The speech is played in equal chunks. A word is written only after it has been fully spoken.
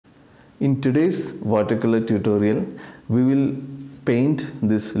In today's watercolor tutorial, we will paint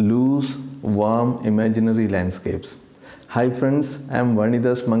this loose, warm, imaginary landscapes. Hi friends, I am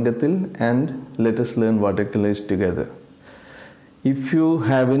VanidasMangathil and let us learn watercolors together. If you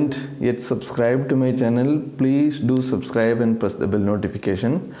haven't yet subscribed to my channel, please do subscribe and press the bell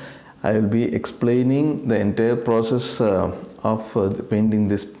notification. I will be explaining the entire process of painting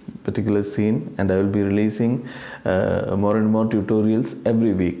this particular scene, and I will be releasing more and more tutorials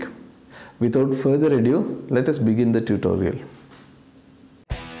every week. Without further ado, let us begin the tutorial.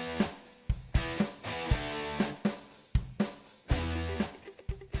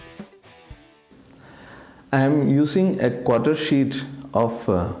 I am using a quarter sheet of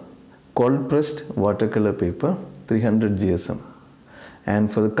cold pressed watercolor paper, 300 GSM,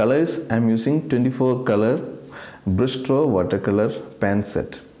 and for the colors I am using 24 color Brustro watercolor pan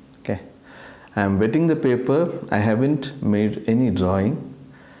set. Okay, I am wetting the paper. I haven't made any drawing.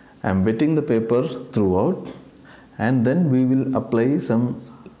 I am wetting the paper throughout, and then we will apply some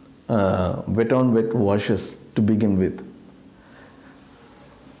wet on wet washes to begin with.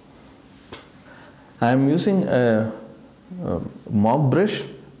 I am using a mop brush,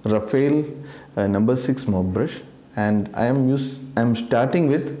 Raphael number 6 mop brush, and I am starting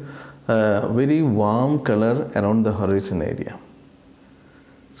with a very warm color around the horizon area.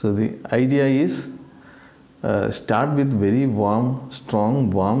 So the idea is start with very warm, strong,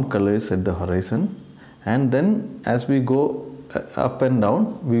 warm colors at the horizon, and then as we go up and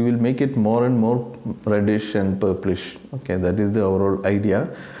down, we will make it more and more reddish and purplish. Okay, that is the overall idea,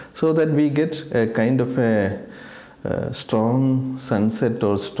 so that we get a kind of a strong sunset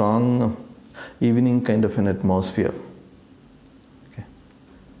or strong evening kind of an atmosphere. Okay.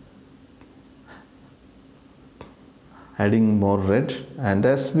 Adding more red, and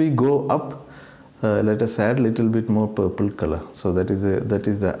as we go up, let us add little bit more purple color. So that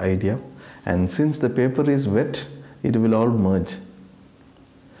is the idea. And since the paper is wet, it will all merge.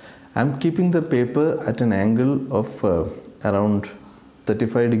 I am keeping the paper at an angle of around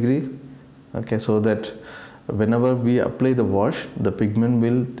 35 degrees. Okay, so that whenever we apply the wash, the pigment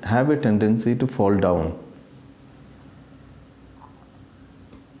will have a tendency to fall down.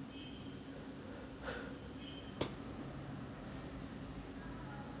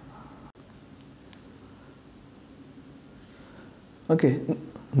 Okay,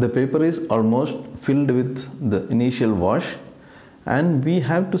 the paper is almost filled with the initial wash, and we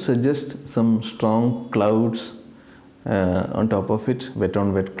have to suggest some strong clouds on top of it, wet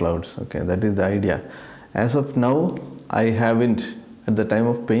on wet clouds. Okay, that is the idea. As of now, I haven't, at the time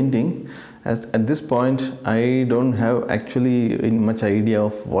of painting, at this point I don't have actually much idea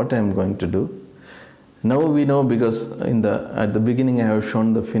of what I am going to do. Now we know, because at the beginning I have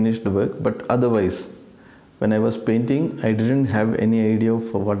shown the finished work, but otherwise when I was painting, I didn't have any idea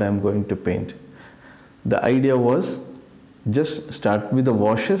of what I am going to paint. The idea was just start with the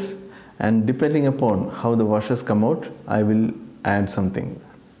washes, and depending upon how the washes come out, I will add something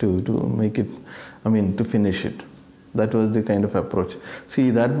to make it, to finish it. That was the kind of approach.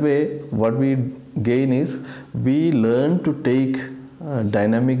 See, that way what we gain is we learn to take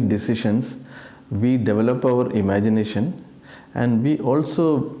dynamic decisions, we develop our imagination, and we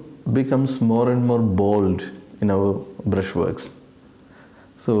also becomes more and more bold in our brushworks.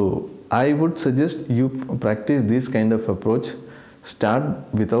 So I would suggest you practice this kind of approach. Start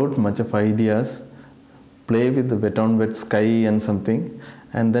without much of ideas, play with the wet on wet sky and something,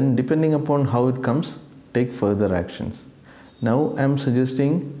 and then depending upon how it comes, take further actions. Now I am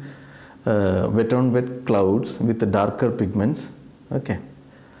suggesting wet on wet clouds with the darker pigments. Okay,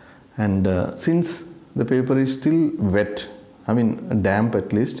 and since the paper is still wet, damp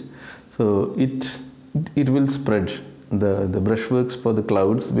at least, so it will spread. The brushworks for the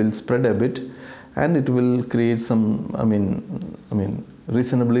clouds will spread a bit, and it will create some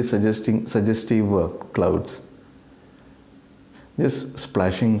reasonably suggestive clouds. Just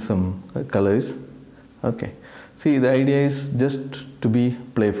splashing some colors. Okay, see, the idea is just to be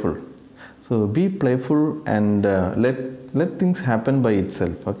playful. So be playful and let things happen by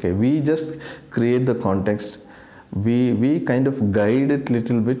itself. Okay, we just create the context, we kind of guide it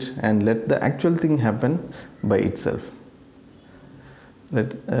little bit and let the actual thing happen by itself.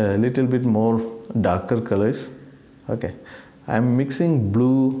 Let a little bit more darker colors. Okay, I am mixing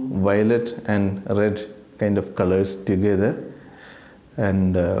blue, violet and red kind of colors together,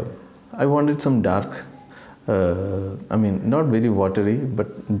 and I wanted some dark, not very watery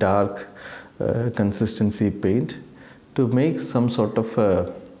but dark consistency paint to make some sort of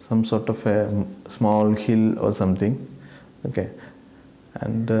a small hill or something. Okay,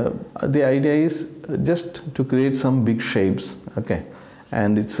 and the idea is just to create some big shapes. Okay,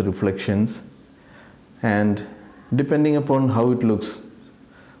 and its reflections, and depending upon how it looks,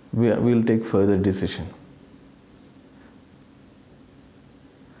 we will take further decision.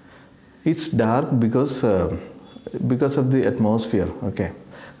 It's dark because of the atmosphere. Okay,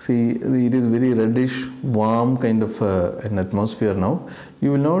 see, it is very reddish, warm kind of an atmosphere now.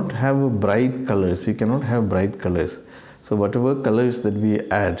 You will not have bright colors. You cannot have bright colors. So whatever colors that we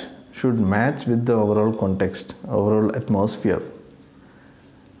add should match with the overall context, overall atmosphere,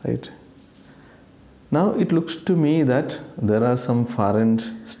 right? Now it looks to me that there are some far end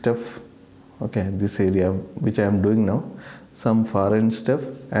stuff. Okay, this area which I am doing now, some far end stuff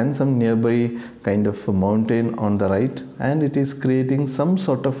and some nearby kind of a mountain on the right, and it is creating some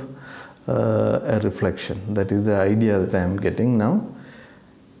sort of a reflection. That is the idea that I am getting now.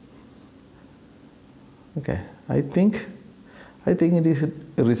 Okay, I think it is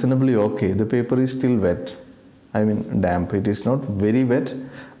reasonably okay. The paper is still wet, I mean damp. It is not very wet,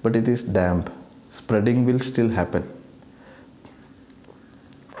 but it is damp. Spreading will still happen.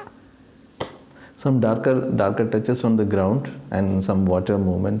 Some darker touches on the ground and some water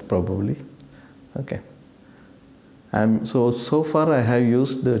movement probably. Okay. So far I have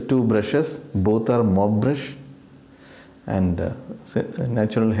used the two brushes. Both are mop brush and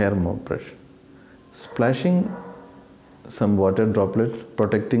natural hair mop brush. Splashing some water droplet,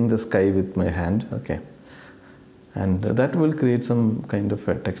 protecting the sky with my hand. Okay. And that will create some kind of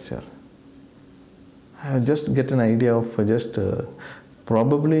a texture. I just get an idea of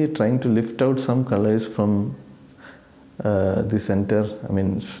probably trying to lift out some colors from the center, I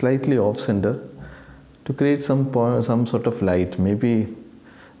mean slightly off center, to create some sort of light. Maybe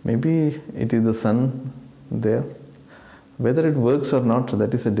it is the sun there. Whether it works or not,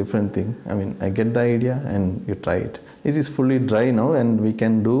 that is a different thing. I mean, I get the idea and you try it. It is fully dry now and we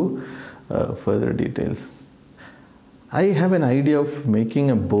can do further details. I have an idea of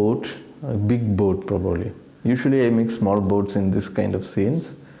making a boat, a big boat probably. Usually I make small boats in this kind of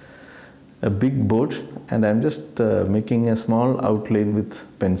scenes. A big boat, and I'm just making a small outline with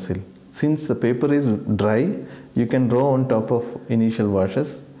pencil. Since the paper is dry, you can draw on top of initial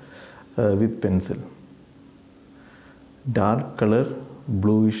washes with pencil. Dark color,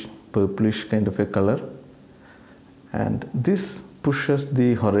 bluish, purplish kind of a color, and this pushes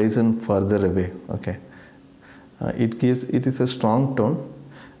the horizon further away. Okay, it is a strong tone.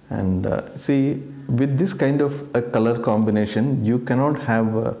 And see, with this kind of a color combination, you cannot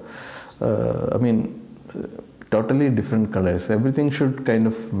have, totally different colors. Everything should kind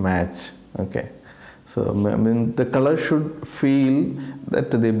of match. Okay, so I mean, the color should feel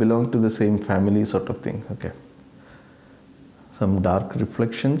that they belong to the same family, sort of thing. Okay, some dark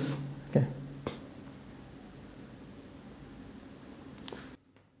reflections. Okay.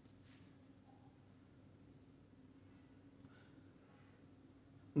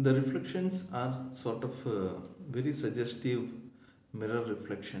 The reflections are sort of a very suggestive mirror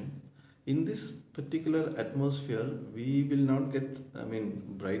reflection. In this particular atmosphere, we will not get,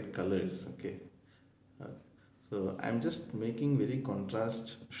 bright colors. Okay. So I'm just making very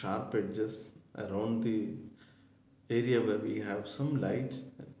contrast, sharp edges around the area where we have some light,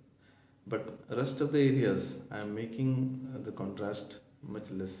 but rest of the areas I'm making the contrast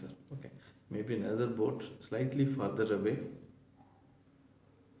much lesser. Okay. Maybe another boat slightly further away,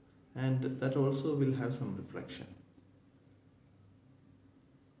 and that also will have some reflection.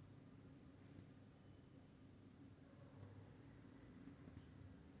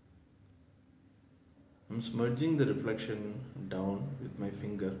 I'm smudging the reflection down with my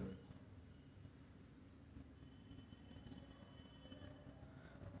finger.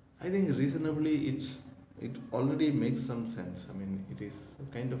 I think reasonably it already makes some sense. I mean, it is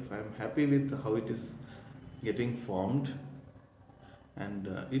kind of, I'm happy with how it is getting formed. And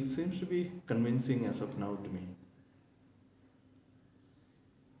it seems to be convincing as of now to me.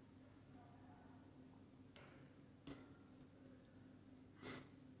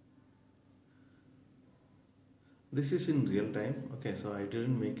 This is in real time. Okay, so I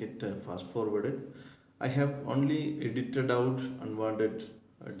didn't make it fast forwarded. I have only edited out unwanted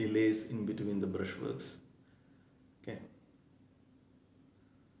delays in between the brushworks. Okay.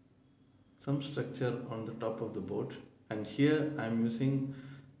 Some structure on the top of the boat. And here I am using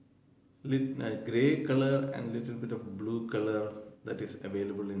grey color and little bit of blue color that is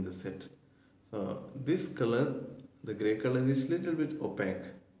available in the set. So this color, the grey color, is little bit opaque.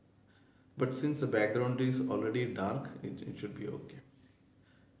 But since the background is already dark, it should be okay.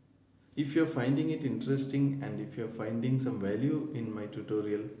 If you are finding it interesting and if you are finding some value in my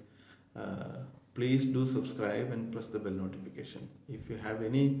tutorial, please do subscribe and press the bell notification. If you have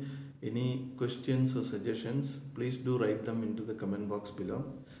any questions or suggestions, please do write them into the comment box below.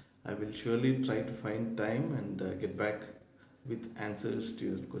 I will surely try to find time and get back with answers to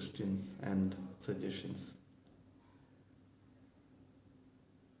your questions and suggestions.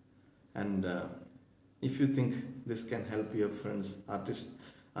 And if you think this can help your friends, artists,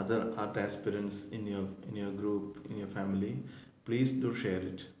 other art aspirants in your group, in your family, please do share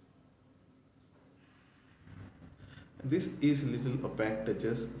it. This is little opaque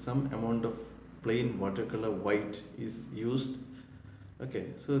touches. Some amount of plain watercolor white is used. Okay,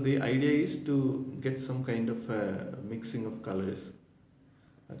 so the idea is to get some kind of mixing of colors.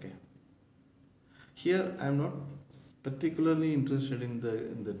 Okay, here I am not particularly interested in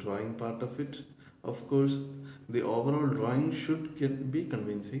the drawing part of it. Of course, the overall drawing should be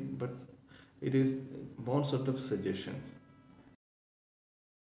convincing, but it is more sort of suggestions.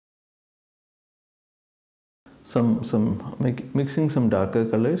 Mixing some darker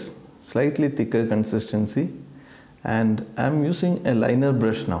colors, slightly thicker consistency, and I am using a liner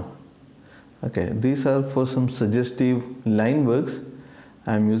brush now. Okay, these are for some suggestive line works.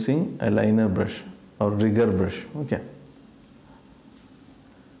 I am using a liner brush or rigger brush. Okay.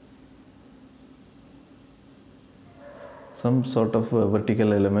 Some sort of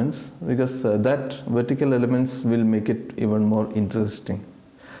vertical elements, because that vertical elements will make it even more interesting.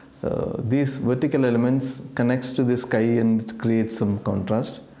 These vertical elements connects to the sky and it creates some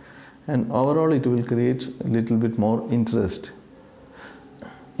contrast, and overall it will create a little bit more interest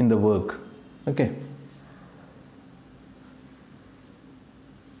in the work. Okay.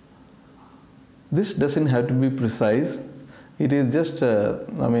 This doesn't have to be precise. It is just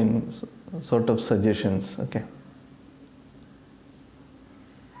sort of suggestions. Okay.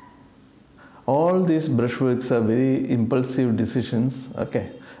 All these brushworks are very impulsive decisions,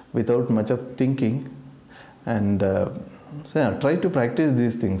 okay, without much of thinking. And so yeah, try to practice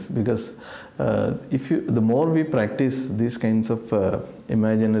these things, because the more we practice these kinds of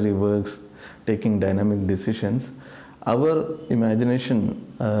imaginary works, taking dynamic decisions, our imagination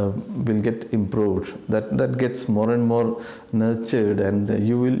will get improved. That gets more and more nurtured, and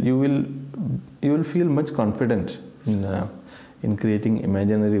you will feel much confident in creating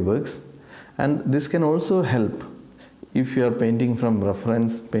imaginary works. And this can also help if you are painting from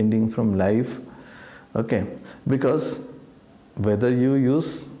reference, painting from life. Okay, because whether you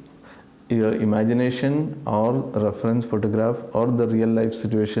use your imagination or reference photograph or the real life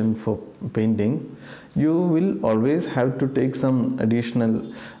situation for painting, you will always have to take some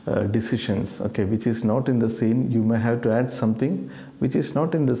additional decisions, okay, which is not in the scene. You may have to add something which is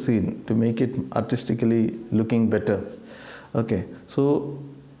not in the scene to make it artistically looking better. Okay, so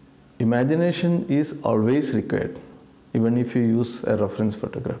imagination is always required, even if you use a reference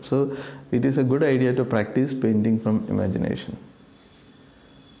photograph. So it is a good idea to practice painting from imagination.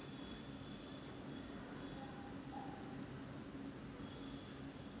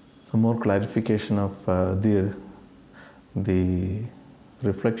 Some more clarification of the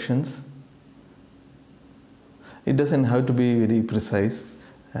reflections. It doesn't have to be very precise,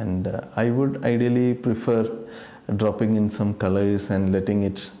 and I would ideally prefer dropping in some colors and letting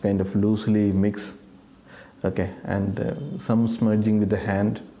it kind of loosely mix. Okay, and some smudging with the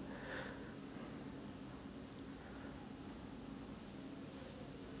hand.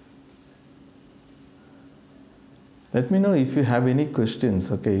 Let me know if you have any questions.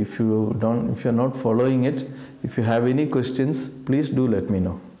 Okay, if you're not following it, if you have any questions, please do let me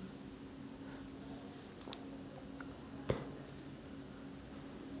know.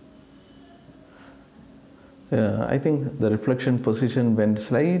 I think the reflection position went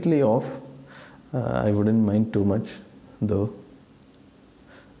slightly off. I wouldn't mind too much though.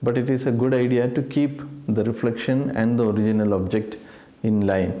 But it is a good idea to keep the reflection and the original object in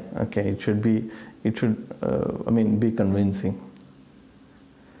line. Okay, it should be convincing.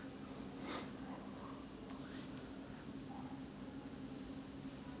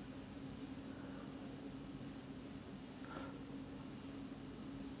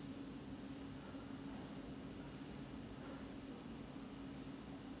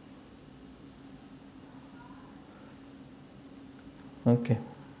 Okay.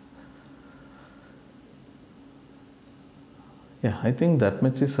 Yeah, I think that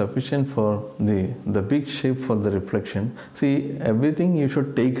much is sufficient for the big shape for the reflection. See, everything you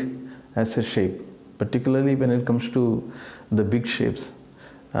should take as a shape, particularly when it comes to the big shapes.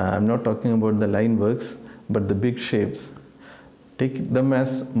 I'm not talking about the line works, but the big shapes. Take them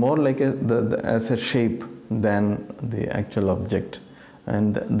as more like as a shape than the actual object.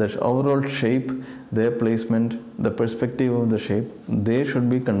 And the overall shape, their placement, the perspective of the shape, they should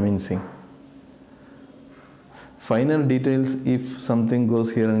be convincing. finer details, if something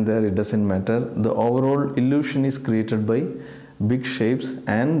goes here and there, it doesn't matter. The overall illusion is created by big shapes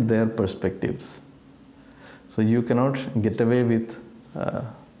and their perspectives. So you cannot get away with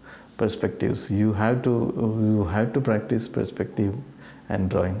perspectives. You have to practice perspective and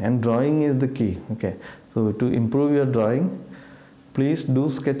drawing is the key. Okay, so to improve your drawing, please do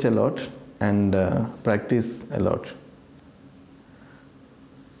sketch a lot and practice a lot.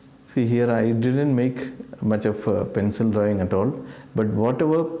 See, here I didn't make much of pencil drawing at all, but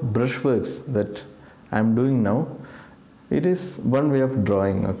whatever brushworks that I am doing now, it is one way of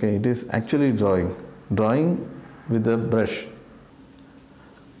drawing. Okay, it is actually drawing with a brush.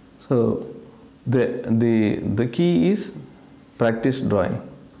 So the key is practice drawing,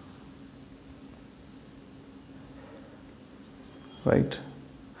 right?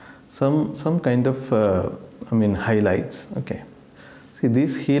 Some kind of highlights. Okay, see,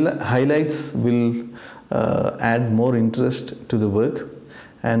 these highlights will add more interest to the work,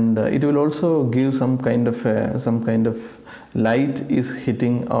 and it will also give some kind of light is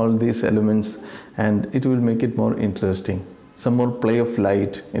hitting all these elements, and it will make it more interesting. Some more play of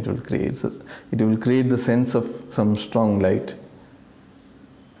light it will create. So it will create the sense of some strong light.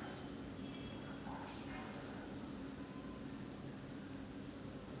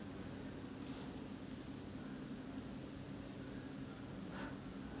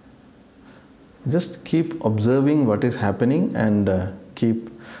 Just keep observing what is happening and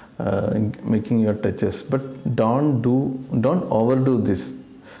keep making your touches, but don't overdo this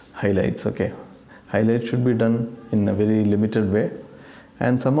highlights. Okay, highlights should be done in a very limited way,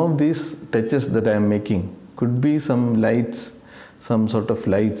 and some of these touches that I am making could be some lights, some sort of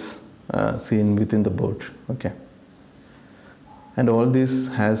lights seen within the board. Okay, and all this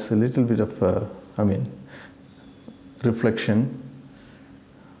has a little bit of reflection.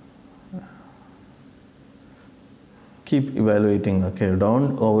 Keep evaluating. Okay,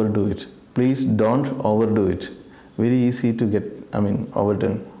 don't overdo it. Please don't overdo it. Very easy to get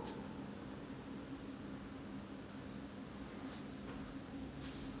overdone.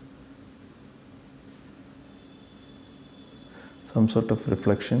 Some sort of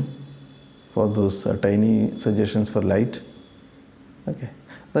reflection for those tiny suggestions for light. Okay,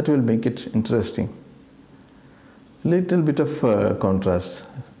 that will make it interesting. Little bit of contrast.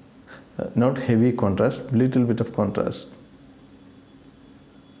 Not heavy contrast, little bit of contrast.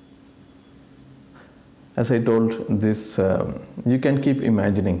 As I told this, you can keep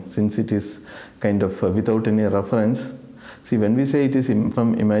imagining, since it is kind of without any reference. See, when we say it is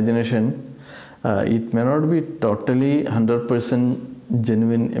from imagination, it may not be totally 100%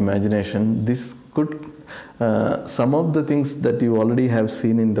 genuine imagination. This could, some of the things that you already have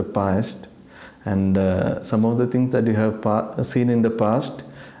seen in the past, and some of the things that you have seen in the past,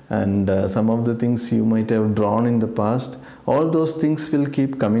 and some of the things you might have drawn in the past, all those things will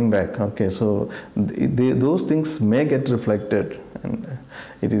keep coming back. Okay, so those things may get reflected, and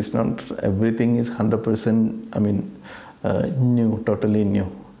it is not everything is 100% new, totally new.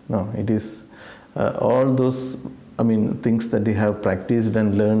 No, it is all those things that you have practiced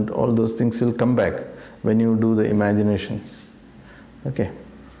and learned, all those things will come back when you do the imagination. Okay,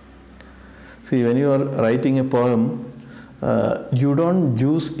 see, when you are writing a poem, you don't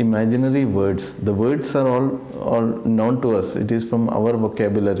use imaginary words. The words are all known to us. It is from our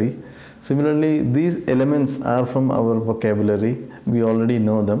vocabulary. Similarly, these elements are from our vocabulary. We already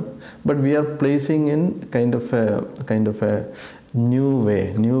know them, but we are placing in kind of a new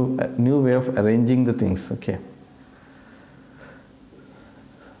way of arranging the things. Okay.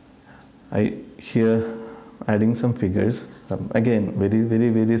 I here adding some figures. Again,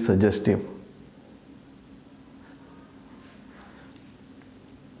 very suggestive.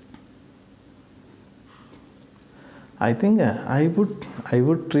 I think I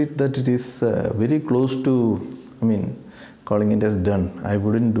would treat that it is very close to, calling it as done. I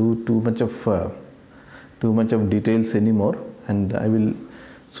wouldn't do too much of details anymore, and I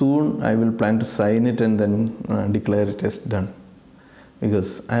will plan to sign it and then declare it as done,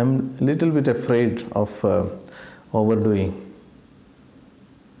 because I am a little bit afraid of overdoing.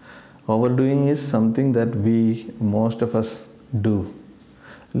 Overdoing is something that most of us do.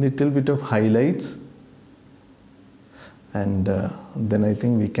 Little bit of highlights, and then I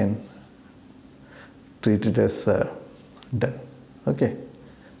think we can treat it as done. Okay.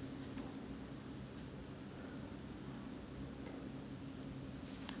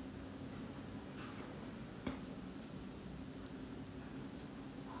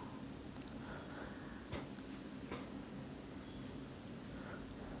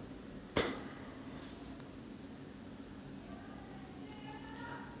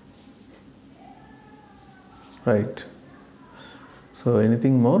 Right. So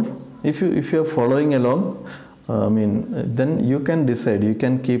anything more? If you are following along, then you can decide. You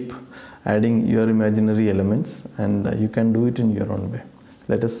can keep adding your imaginary elements, and you can do it in your own way.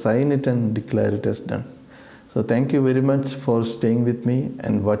 Let us sign it and declare it as done. So thank you very much for staying with me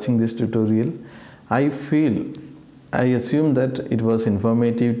and watching this tutorial. I assume that it was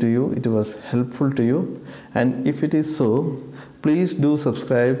informative to you, it was helpful to you, and if it is so, please do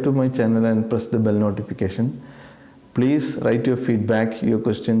subscribe to my channel and press the bell notification. Please write your feedback, your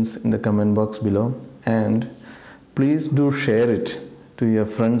questions in the comment box below, and please do share it to your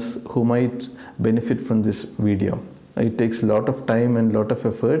friends who might benefit from this video. It takes a lot of time and lot of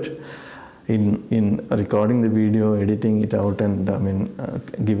effort in recording the video, editing it out, and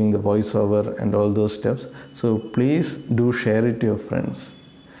giving the voiceover and all those steps. So please do share it to your friends.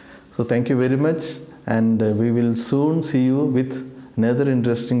 So thank you very much, and we will soon see you with another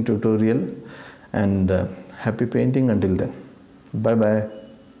interesting tutorial, and happy painting until then. Bye bye.